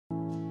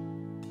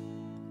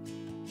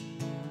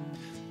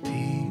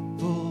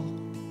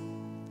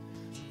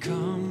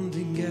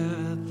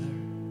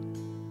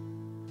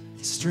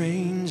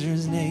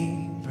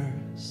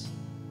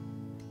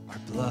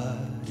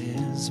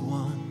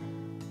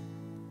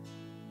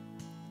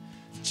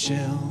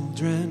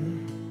children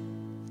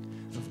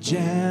of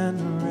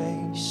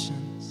generations,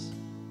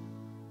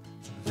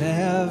 of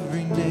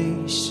every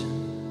nation,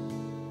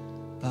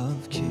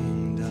 of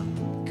kingdom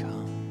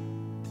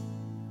come.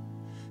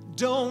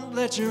 Don't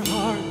let your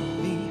heart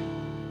be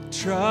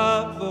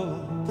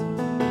troubled.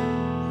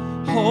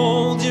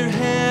 Hold your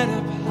head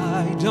up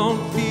high,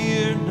 don't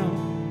fear no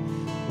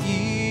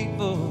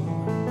evil.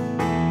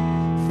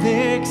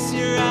 Fix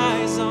your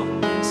eyes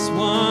on this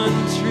one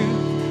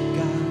truth: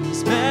 God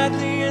is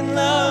madly in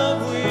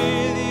love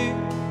with you.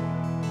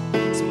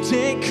 So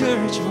take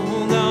courage,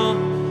 hold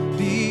on,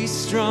 be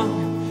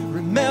strong.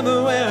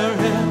 Remember where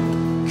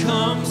help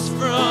comes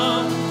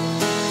from.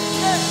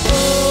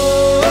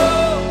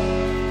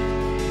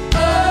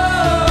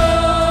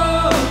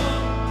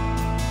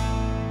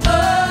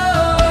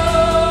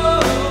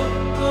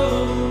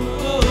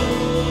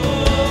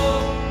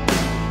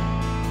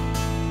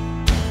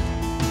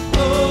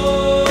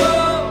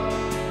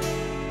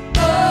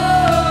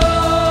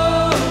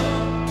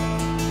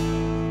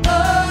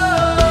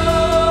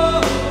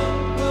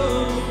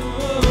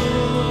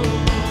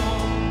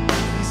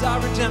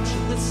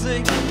 Let's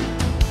sing.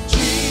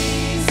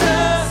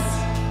 Jesus,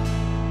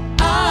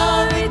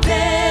 our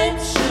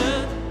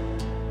redemption,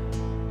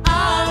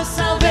 our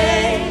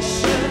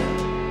salvation,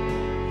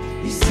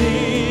 He's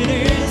in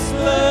His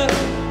blood.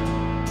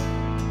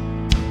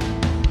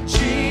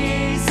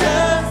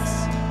 Jesus,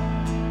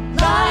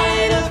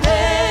 light of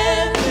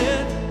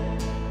heaven,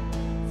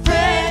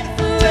 friend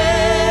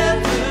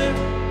forever,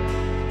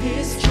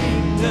 His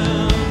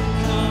kingdom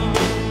come.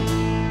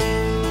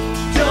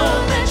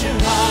 Don't let your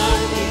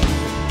heart be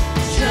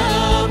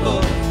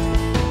trouble.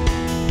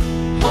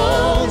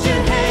 Hold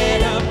your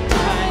head up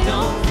high,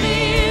 don't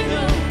fear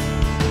no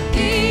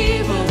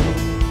evil.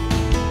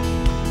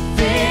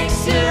 Fix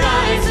your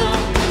eyes on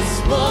this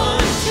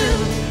one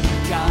truth: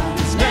 God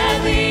is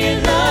madly in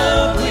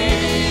love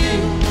with you.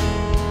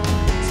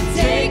 So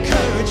take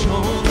courage,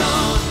 hold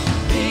on,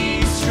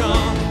 be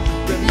strong.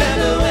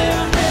 Remember where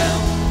our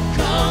help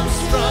comes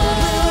from.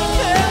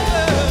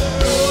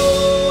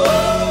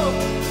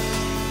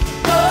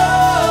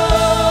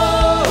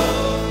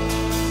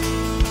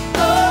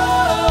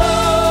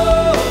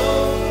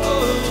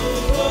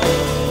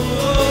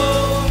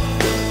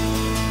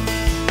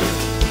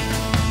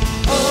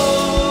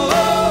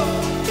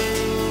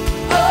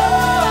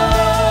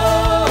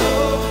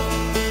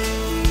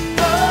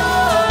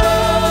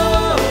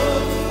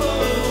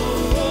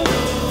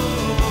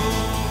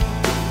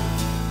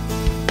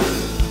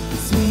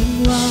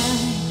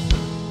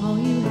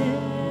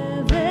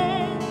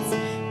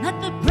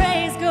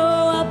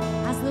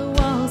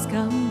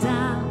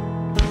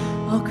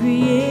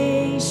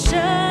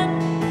 Creation,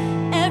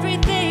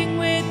 everything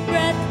with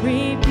breath,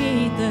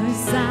 repeat the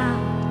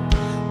sound.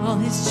 All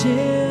His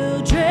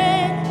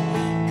children,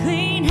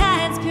 clean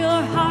hands,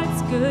 pure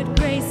hearts, good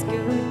grace,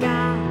 good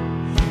God.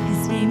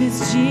 His name is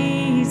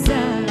Jesus.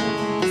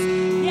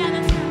 Yeah,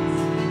 that's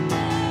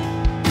right.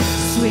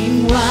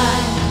 Swing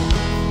wide,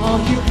 all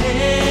you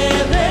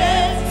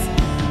heavens,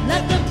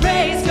 let the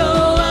praise go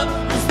up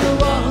as the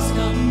walls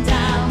come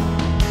down.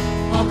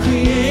 All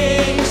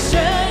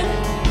creation,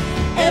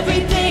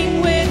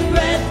 everything with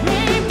breath,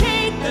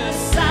 repeat the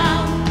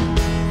sound.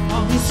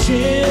 All His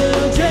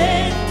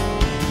children,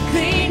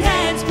 clean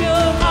hands,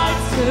 pure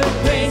hearts, good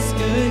grace,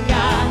 good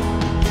God.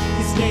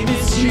 His name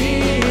is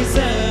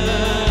Jesus.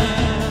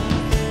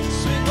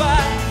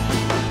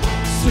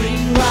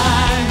 Swing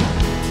wide,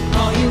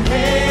 all you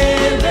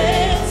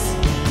heavens,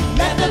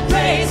 let the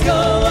praise go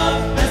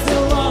up as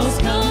the walls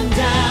come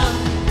down.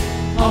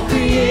 All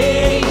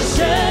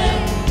creation,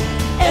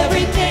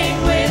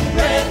 everything with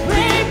breath,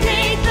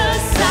 repeat the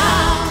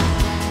sound.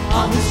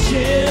 All His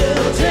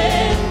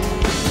children,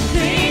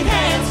 clean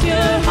hands,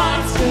 pure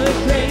hearts, good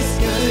grace,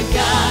 good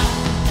God.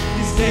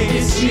 His name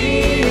is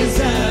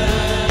Jesus.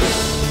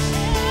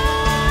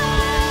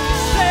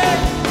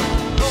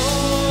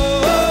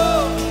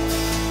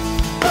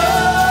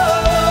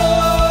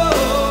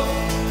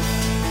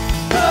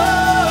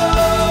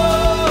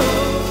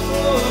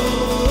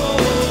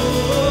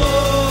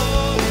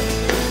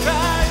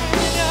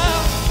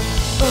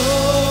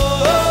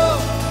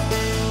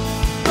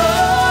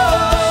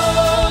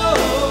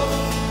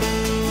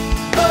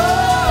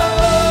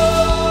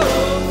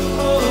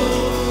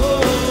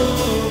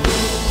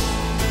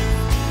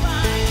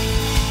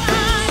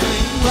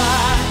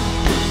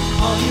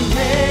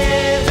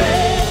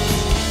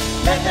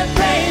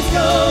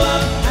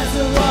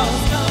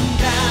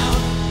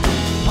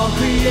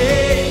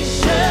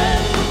 Creation,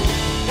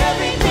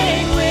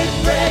 everything with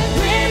breath,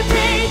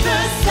 repeat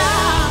the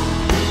sound.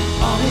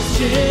 All His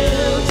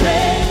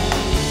children,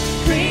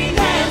 clean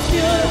hands,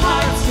 pure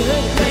hearts,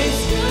 good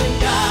grace, good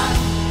God.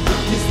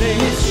 His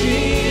name is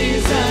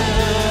Jesus.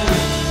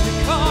 We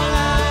call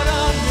out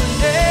on Your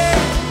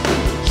name,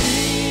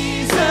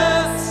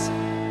 Jesus,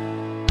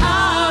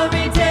 our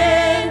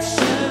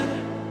redemption,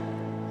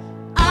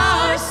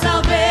 our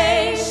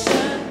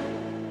salvation.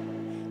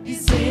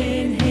 He's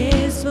in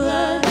His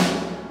blood.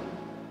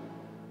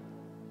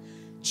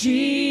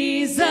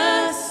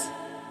 Jesus,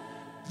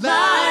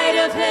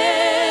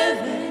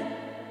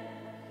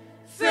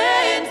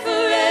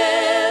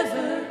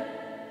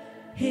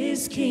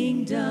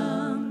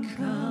 kingdom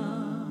come.